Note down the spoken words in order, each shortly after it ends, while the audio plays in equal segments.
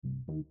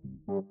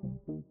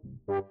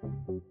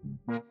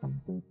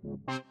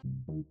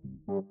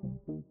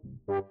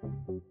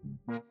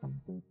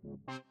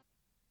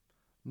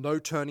No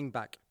turning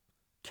back.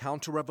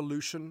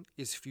 Counter-revolution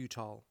is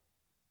futile.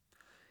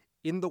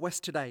 In the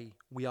West today,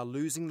 we are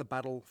losing the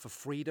battle for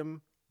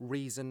freedom,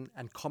 reason,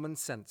 and common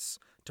sense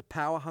to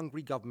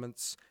power-hungry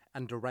governments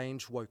and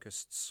deranged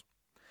wokists.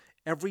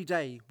 Every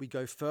day we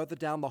go further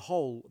down the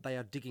hole they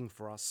are digging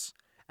for us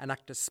and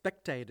act as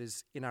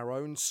spectators in our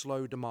own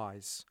slow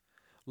demise,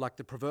 like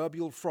the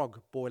proverbial frog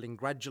boiling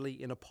gradually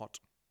in a pot.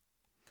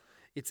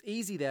 It's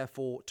easy,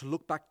 therefore, to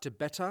look back to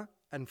better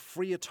and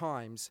freer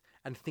times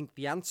and think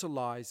the answer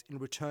lies in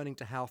returning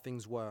to how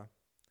things were.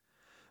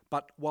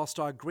 But whilst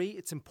I agree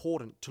it's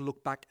important to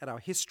look back at our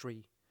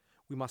history,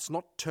 we must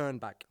not turn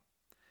back.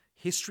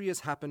 History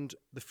has happened,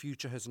 the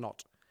future has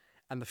not,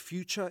 and the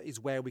future is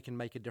where we can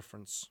make a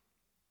difference.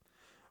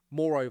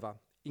 Moreover,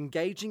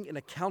 engaging in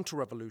a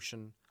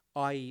counter-revolution,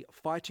 i.e.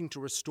 fighting to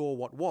restore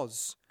what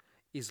was,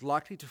 is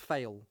likely to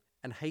fail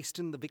and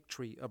hasten the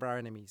victory of our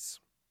enemies.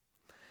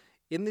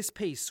 In this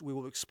piece, we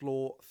will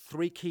explore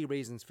 3 key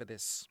reasons for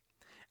this,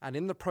 and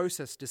in the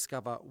process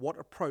discover what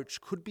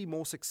approach could be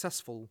more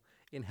successful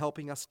in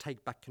helping us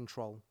take back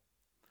control.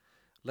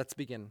 Let's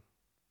begin.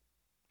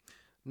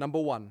 Number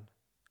 1.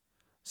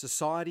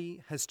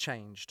 Society has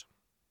changed.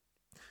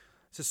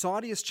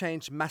 Society has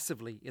changed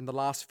massively in the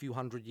last few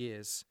hundred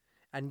years,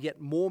 and yet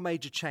more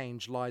major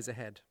change lies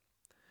ahead.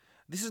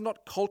 This is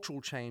not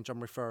cultural change I'm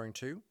referring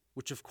to,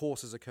 which of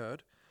course has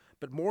occurred,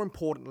 but more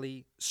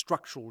importantly,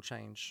 structural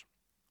change.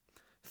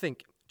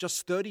 Think,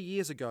 just 30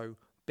 years ago,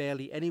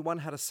 barely anyone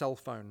had a cell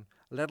phone,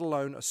 let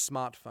alone a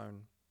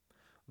smartphone.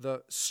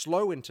 The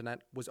slow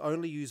internet was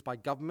only used by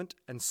government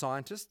and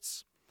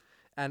scientists,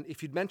 and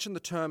if you'd mentioned the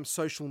term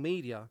social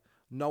media,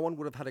 no one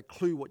would have had a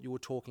clue what you were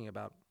talking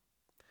about.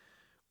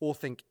 Or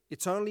think,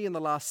 it's only in the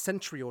last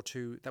century or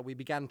two that we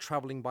began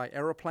travelling by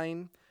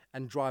aeroplane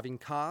and driving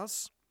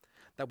cars,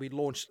 that we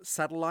launched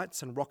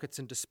satellites and rockets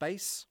into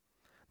space,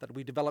 that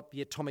we developed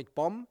the atomic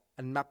bomb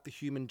and mapped the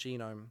human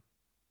genome.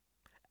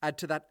 Add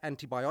to that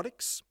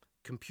antibiotics,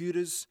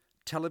 computers,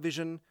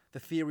 television, the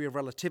theory of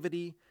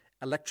relativity,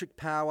 electric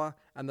power,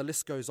 and the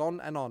list goes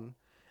on,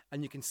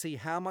 and you can see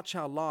how much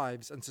our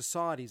lives and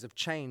societies have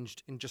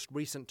changed in just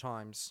recent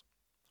times.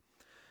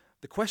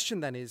 The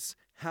question then is,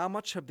 how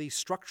much have these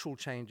structural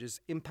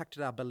changes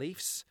impacted our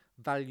beliefs,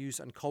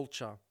 values, and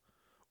culture?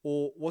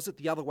 Or was it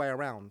the other way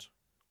around?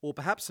 Or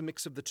perhaps a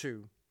mix of the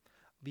two?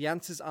 The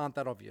answers aren't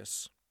that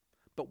obvious.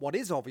 But what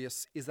is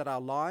obvious is that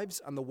our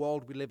lives and the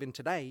world we live in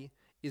today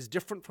is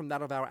different from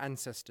that of our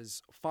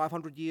ancestors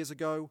 500 years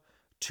ago,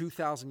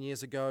 2,000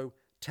 years ago,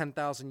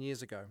 10,000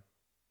 years ago.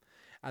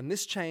 And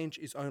this change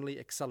is only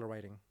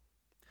accelerating.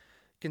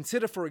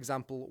 Consider, for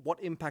example,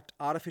 what impact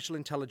artificial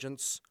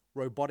intelligence,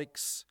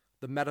 robotics,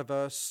 the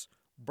metaverse,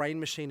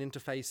 brain-machine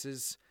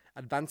interfaces,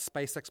 advanced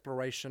space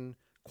exploration,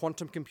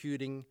 quantum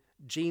computing,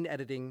 gene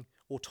editing,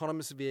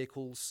 autonomous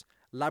vehicles,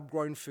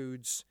 lab-grown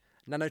foods,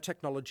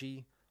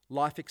 nanotechnology,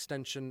 life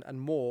extension, and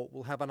more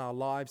will have on our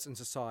lives and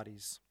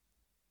societies.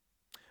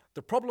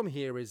 The problem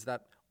here is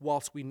that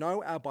whilst we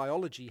know our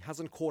biology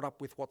hasn't caught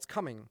up with what's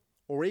coming,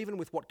 or even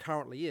with what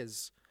currently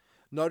is,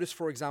 notice,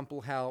 for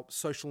example, how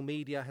social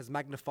media has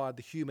magnified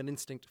the human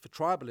instinct for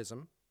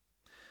tribalism,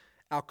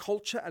 our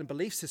culture and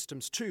belief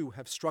systems too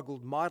have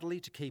struggled mightily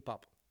to keep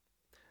up.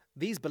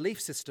 These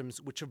belief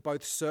systems, which have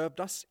both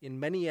served us in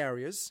many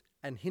areas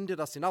and hindered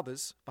us in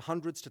others for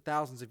hundreds to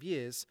thousands of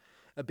years,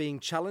 are being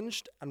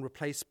challenged and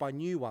replaced by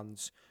new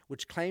ones,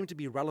 which claim to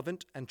be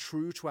relevant and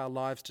true to our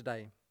lives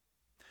today.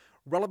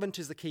 Relevant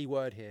is the key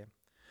word here.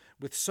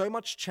 With so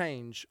much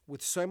change,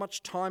 with so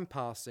much time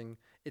passing,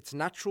 it's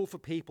natural for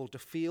people to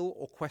feel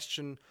or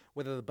question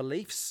whether the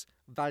beliefs,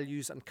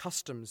 values, and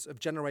customs of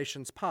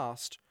generations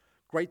past,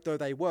 great though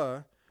they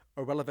were,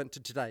 are relevant to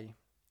today.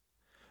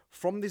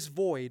 From this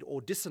void or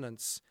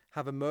dissonance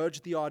have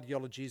emerged the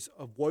ideologies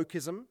of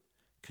wokeism,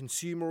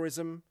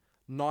 consumerism,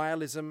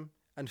 nihilism,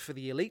 and for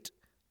the elite,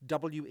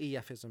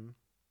 WEFism.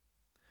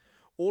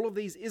 All of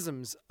these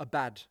isms are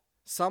bad,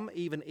 some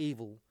even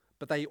evil,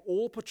 but they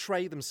all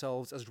portray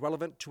themselves as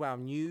relevant to our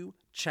new,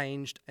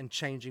 changed, and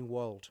changing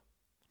world.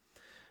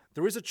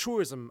 There is a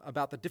truism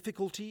about the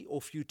difficulty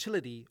or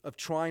futility of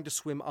trying to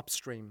swim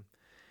upstream,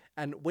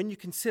 and when you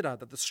consider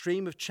that the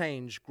stream of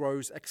change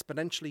grows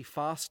exponentially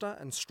faster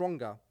and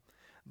stronger,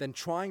 then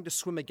trying to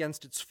swim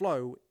against its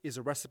flow is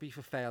a recipe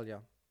for failure.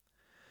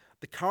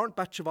 The current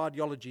batch of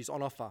ideologies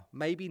on offer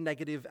may be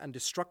negative and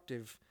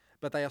destructive,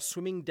 but they are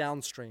swimming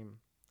downstream.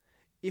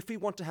 If we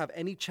want to have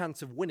any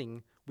chance of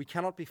winning, we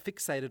cannot be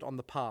fixated on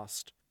the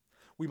past.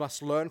 We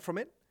must learn from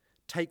it,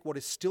 take what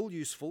is still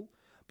useful,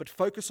 but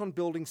focus on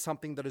building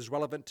something that is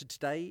relevant to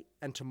today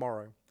and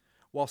tomorrow,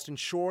 whilst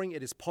ensuring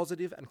it is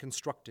positive and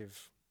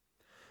constructive.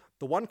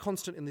 The one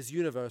constant in this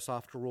universe,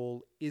 after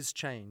all, is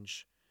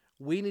change.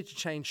 We need to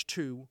change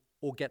too,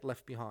 or get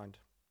left behind.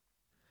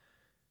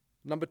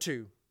 Number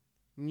 2,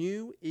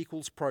 new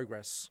equals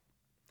progress.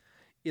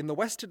 In the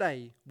West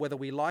today, whether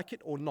we like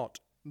it or not,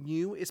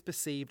 new is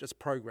perceived as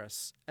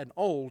progress, and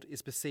old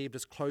is perceived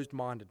as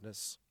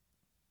closed-mindedness.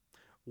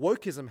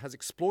 Wokeism has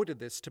exploited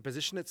this to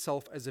position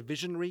itself as a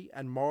visionary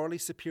and morally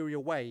superior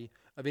way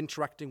of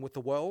interacting with the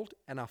world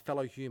and our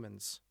fellow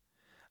humans.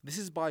 This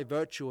is by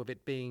virtue of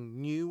it being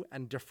new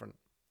and different.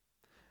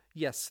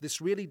 Yes,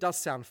 this really does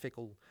sound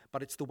fickle,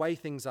 but it's the way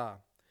things are.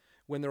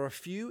 When there are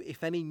few,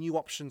 if any, new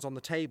options on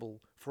the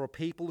table for a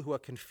people who are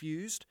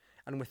confused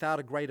and without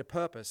a greater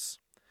purpose,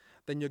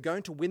 then you're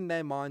going to win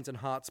their minds and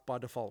hearts by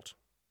default.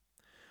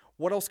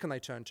 What else can they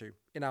turn to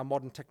in our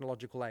modern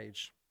technological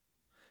age?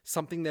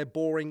 Something their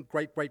boring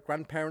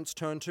great-great-grandparents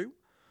turn to,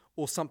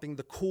 or something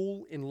the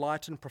cool,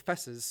 enlightened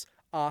professors,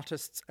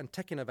 artists, and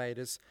tech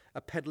innovators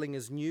are peddling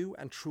as new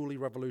and truly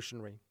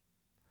revolutionary.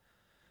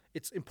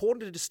 It's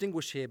important to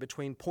distinguish here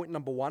between point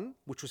number 1,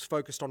 which was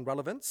focused on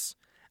relevance,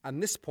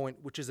 and this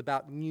point, which is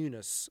about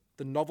newness,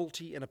 the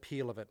novelty and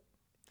appeal of it.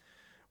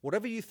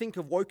 Whatever you think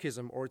of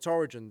wokeism or its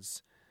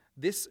origins,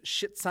 this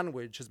shit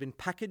sandwich has been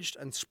packaged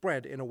and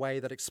spread in a way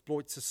that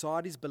exploits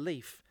society's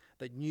belief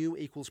that new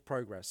equals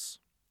progress.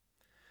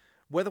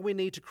 Whether we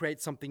need to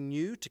create something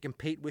new to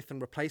compete with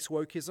and replace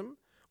wokeism,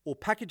 or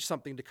package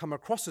something to come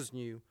across as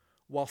new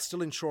while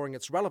still ensuring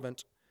it's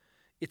relevant,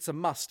 it's a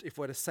must if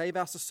we're to save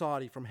our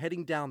society from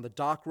heading down the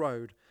dark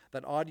road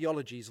that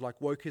ideologies like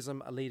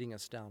wokeism are leading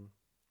us down.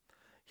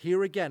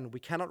 Here again, we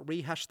cannot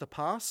rehash the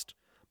past,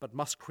 but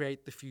must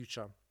create the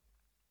future.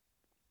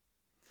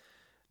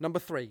 Number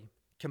 3,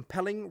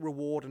 compelling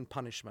reward and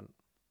punishment.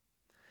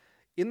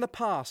 In the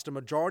past, a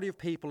majority of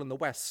people in the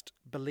West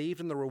believed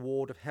in the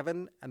reward of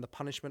heaven and the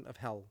punishment of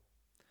hell.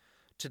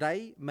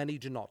 Today, many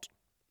do not.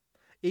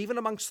 Even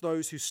amongst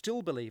those who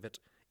still believe it,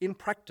 in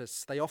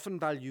practice, they often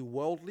value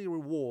worldly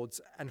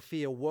rewards and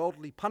fear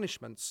worldly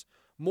punishments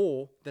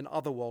more than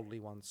otherworldly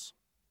ones.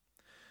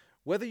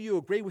 Whether you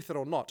agree with it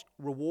or not,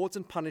 rewards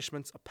and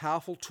punishments are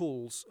powerful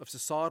tools of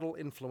societal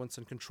influence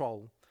and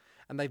control,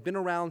 and they've been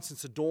around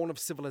since the dawn of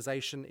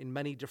civilization in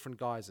many different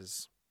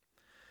guises.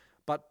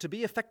 But to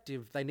be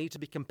effective, they need to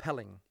be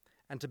compelling,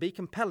 and to be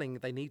compelling,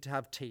 they need to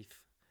have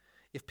teeth.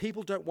 If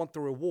people don't want the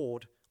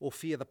reward or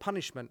fear the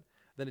punishment,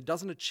 then it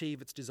doesn't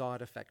achieve its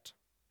desired effect.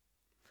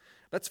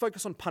 Let's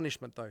focus on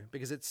punishment, though,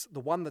 because it's the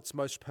one that's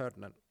most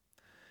pertinent.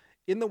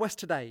 In the West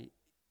today,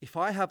 if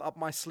I have up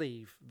my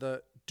sleeve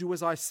the "do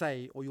as I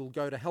say or you'll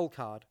go to hell"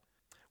 card,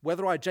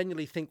 whether I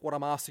genuinely think what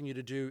I'm asking you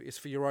to do is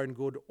for your own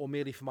good or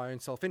merely for my own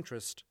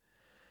self-interest,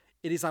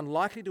 it is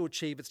unlikely to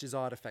achieve its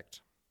desired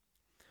effect.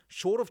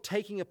 Short of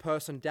taking a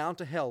person down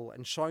to hell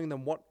and showing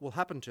them what will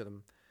happen to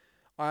them,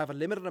 I have a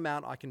limited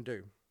amount I can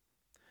do.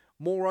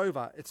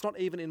 Moreover, it's not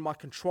even in my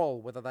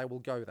control whether they will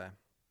go there.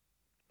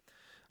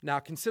 Now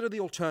consider the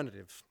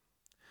alternative,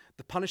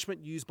 the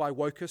punishment used by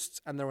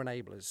wokists and their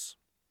enablers.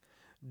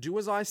 Do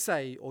as I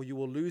say or you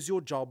will lose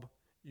your job,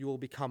 you will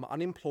become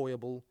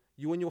unemployable,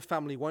 you and your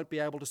family won't be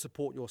able to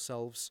support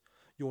yourselves,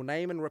 your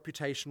name and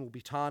reputation will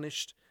be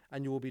tarnished,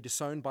 and you will be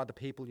disowned by the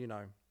people you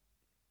know.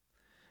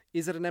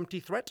 Is it an empty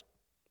threat?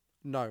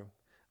 No.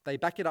 They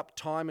back it up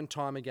time and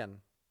time again.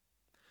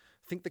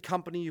 Think the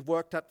company you've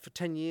worked at for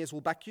 10 years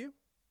will back you?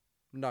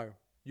 No.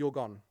 You're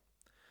gone.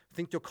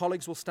 Think your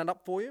colleagues will stand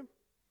up for you?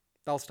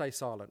 They'll stay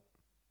silent.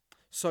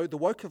 So the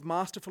woke have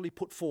masterfully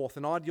put forth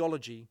an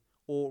ideology,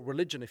 or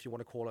religion if you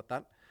want to call it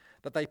that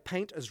they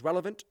paint as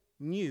relevant,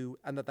 new,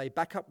 and that they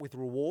back up with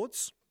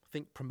rewards,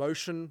 think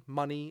promotion,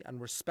 money,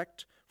 and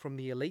respect from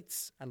the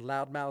elites and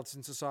loudmouths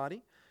in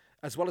society,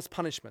 as well as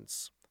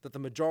punishments that the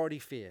majority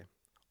fear,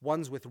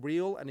 ones with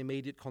real and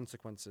immediate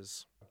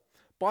consequences.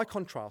 By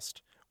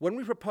contrast, when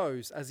we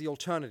propose as the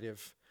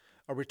alternative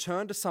a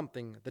return to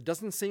something that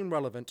doesn't seem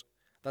relevant,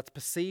 that's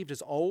perceived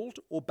as old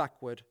or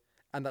backward,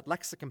 and that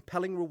lacks a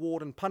compelling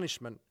reward and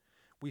punishment,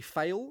 we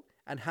fail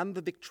and hand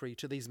the victory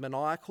to these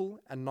maniacal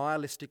and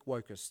nihilistic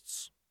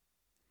wokists.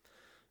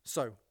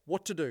 So,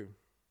 what to do?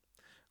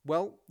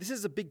 Well, this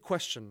is a big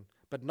question,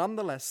 but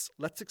nonetheless,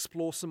 let's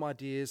explore some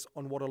ideas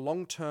on what a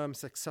long-term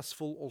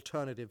successful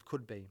alternative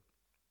could be.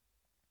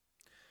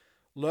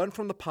 Learn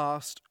from the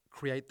past,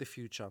 create the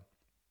future.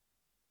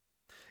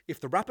 If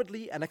the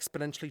rapidly and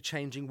exponentially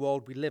changing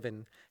world we live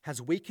in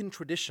has weakened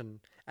tradition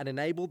and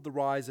enabled the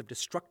rise of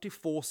destructive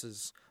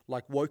forces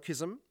like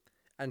wokeism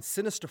and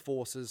sinister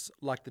forces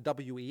like the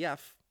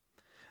WEF,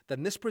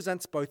 then this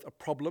presents both a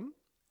problem,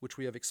 which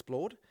we have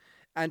explored,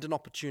 and an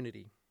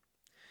opportunity.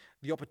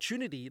 The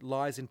opportunity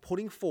lies in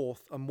putting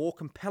forth a more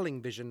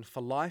compelling vision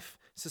for life,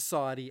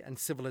 society, and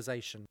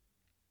civilization.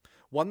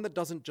 One that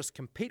doesn't just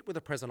compete with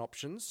the present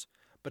options,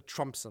 but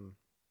trumps them.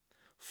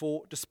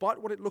 For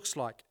despite what it looks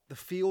like, the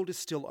field is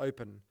still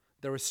open.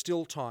 There is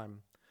still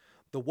time.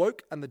 The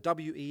woke and the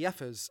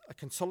WEFers are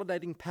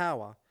consolidating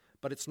power,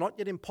 but it's not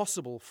yet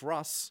impossible for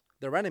us,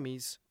 their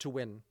enemies, to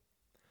win.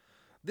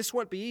 This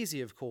won't be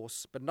easy, of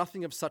course, but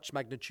nothing of such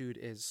magnitude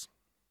is.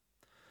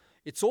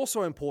 It's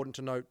also important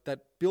to note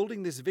that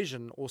building this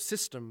vision or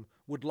system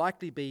would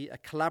likely be a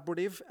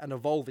collaborative and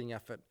evolving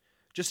effort,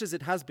 just as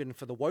it has been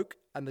for the woke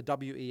and the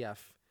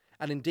WEF,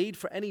 and indeed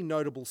for any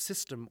notable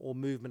system or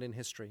movement in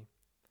history.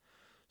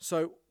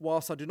 So,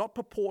 whilst I do not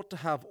purport to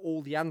have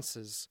all the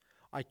answers,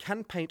 I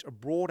can paint a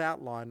broad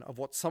outline of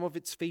what some of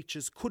its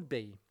features could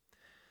be.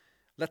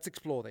 Let's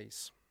explore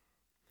these.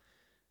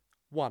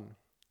 1.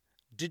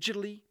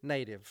 Digitally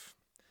native.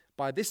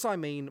 By this I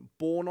mean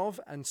born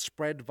of and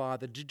spread via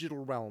the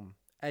digital realm,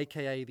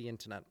 aka the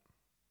internet.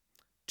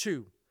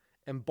 2.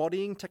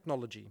 Embodying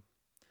technology.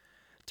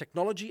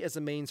 Technology as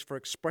a means for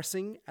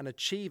expressing and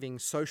achieving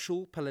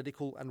social,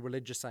 political, and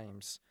religious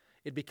aims.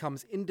 It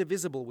becomes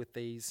indivisible with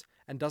these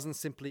and doesn't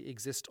simply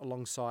exist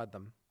alongside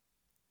them.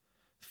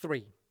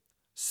 3.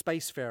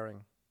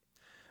 Spacefaring.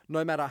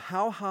 No matter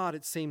how hard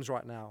it seems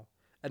right now,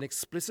 an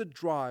explicit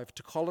drive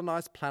to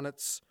colonize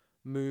planets,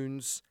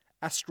 moons,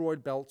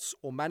 asteroid belts,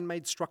 or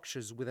man-made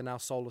structures within our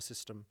solar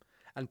system,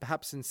 and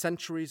perhaps in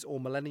centuries or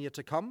millennia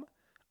to come,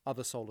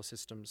 other solar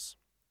systems.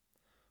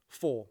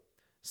 4.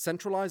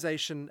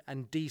 Centralization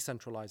and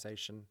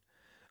decentralization.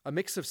 A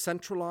mix of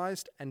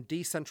centralized and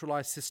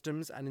decentralized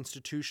systems and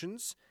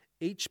institutions,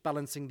 each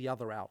balancing the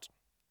other out.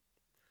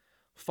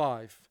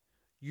 5.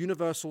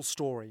 Universal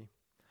story.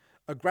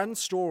 A grand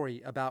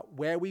story about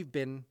where we've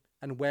been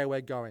and where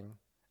we're going,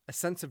 a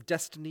sense of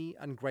destiny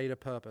and greater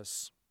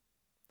purpose.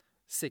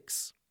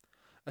 6.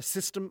 A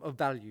system of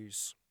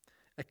values.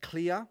 A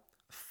clear,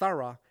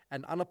 thorough,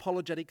 and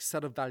unapologetic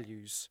set of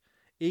values,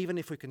 even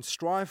if we can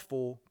strive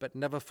for but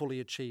never fully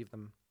achieve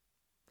them.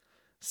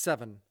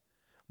 7.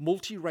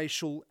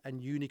 Multiracial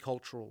and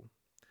unicultural.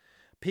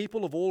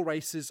 People of all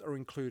races are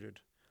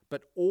included,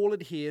 but all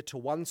adhere to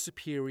one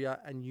superior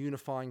and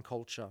unifying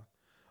culture.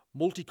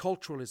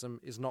 Multiculturalism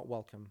is not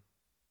welcome.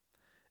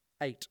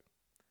 8.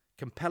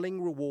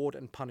 Compelling reward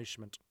and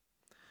punishment.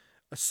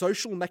 A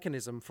social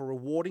mechanism for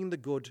rewarding the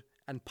good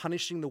and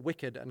punishing the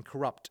wicked and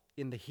corrupt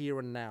in the here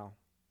and now.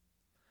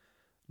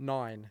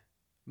 9.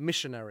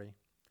 Missionary.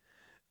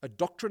 A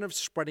doctrine of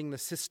spreading the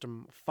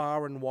system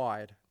far and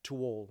wide to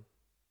all.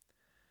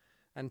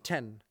 And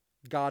 10.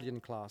 Guardian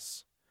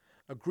class.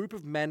 A group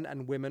of men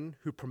and women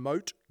who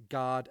promote,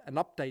 guard, and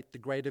update the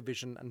greater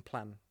vision and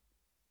plan.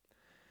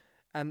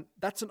 And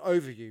that's an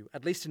overview,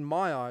 at least in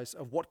my eyes,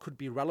 of what could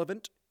be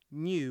relevant,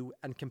 new,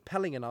 and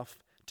compelling enough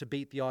to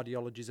beat the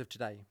ideologies of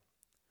today.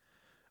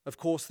 Of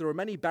course, there are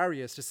many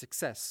barriers to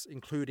success,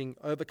 including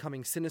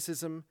overcoming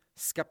cynicism,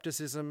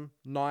 skepticism,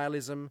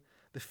 nihilism,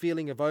 the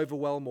feeling of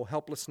overwhelm or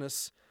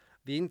helplessness,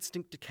 the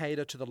instinct to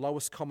cater to the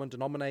lowest common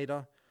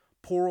denominator,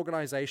 poor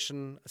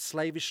organization, a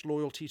slavish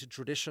loyalty to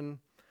tradition,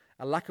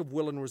 a lack of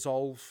will and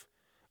resolve,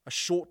 a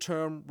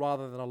short-term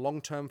rather than a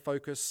long-term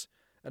focus,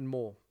 and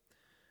more.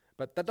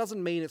 But that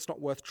doesn't mean it's not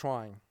worth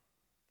trying.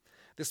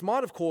 This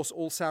might, of course,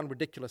 all sound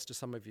ridiculous to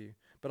some of you,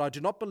 but I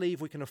do not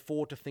believe we can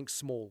afford to think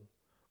small.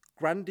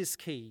 Grand is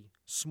key,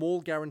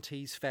 small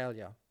guarantees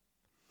failure.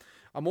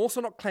 I'm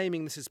also not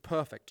claiming this is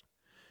perfect.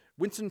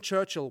 Winston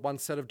Churchill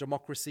once said of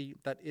democracy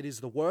that it is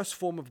the worst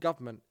form of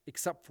government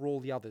except for all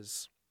the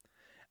others.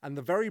 And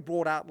the very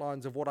broad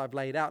outlines of what I've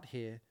laid out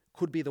here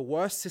could be the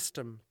worst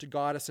system to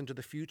guide us into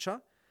the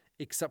future,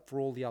 except for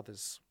all the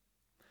others.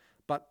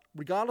 But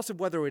regardless of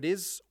whether it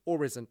is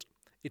or isn't,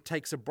 it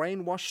takes a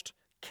brainwashed,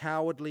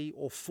 cowardly,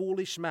 or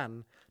foolish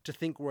man to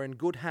think we're in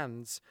good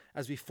hands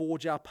as we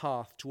forge our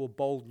path to a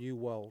bold new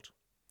world.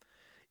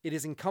 It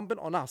is incumbent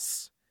on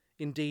us,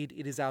 indeed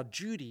it is our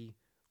duty,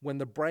 when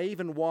the brave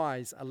and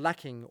wise are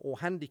lacking or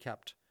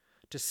handicapped,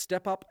 to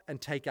step up and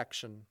take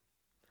action.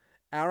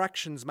 Our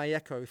actions may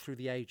echo through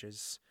the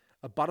ages,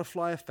 a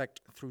butterfly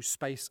effect through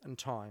space and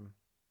time.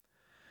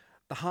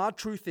 The hard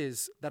truth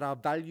is that our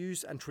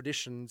values and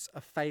traditions are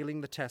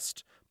failing the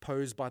test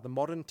posed by the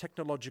modern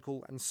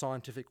technological and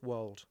scientific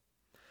world.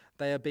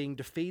 They are being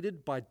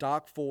defeated by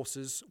dark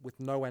forces with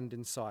no end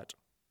in sight.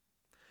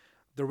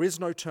 There is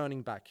no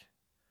turning back.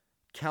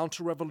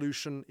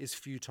 Counter-revolution is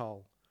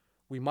futile.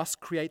 We must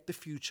create the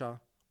future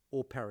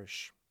or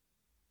perish.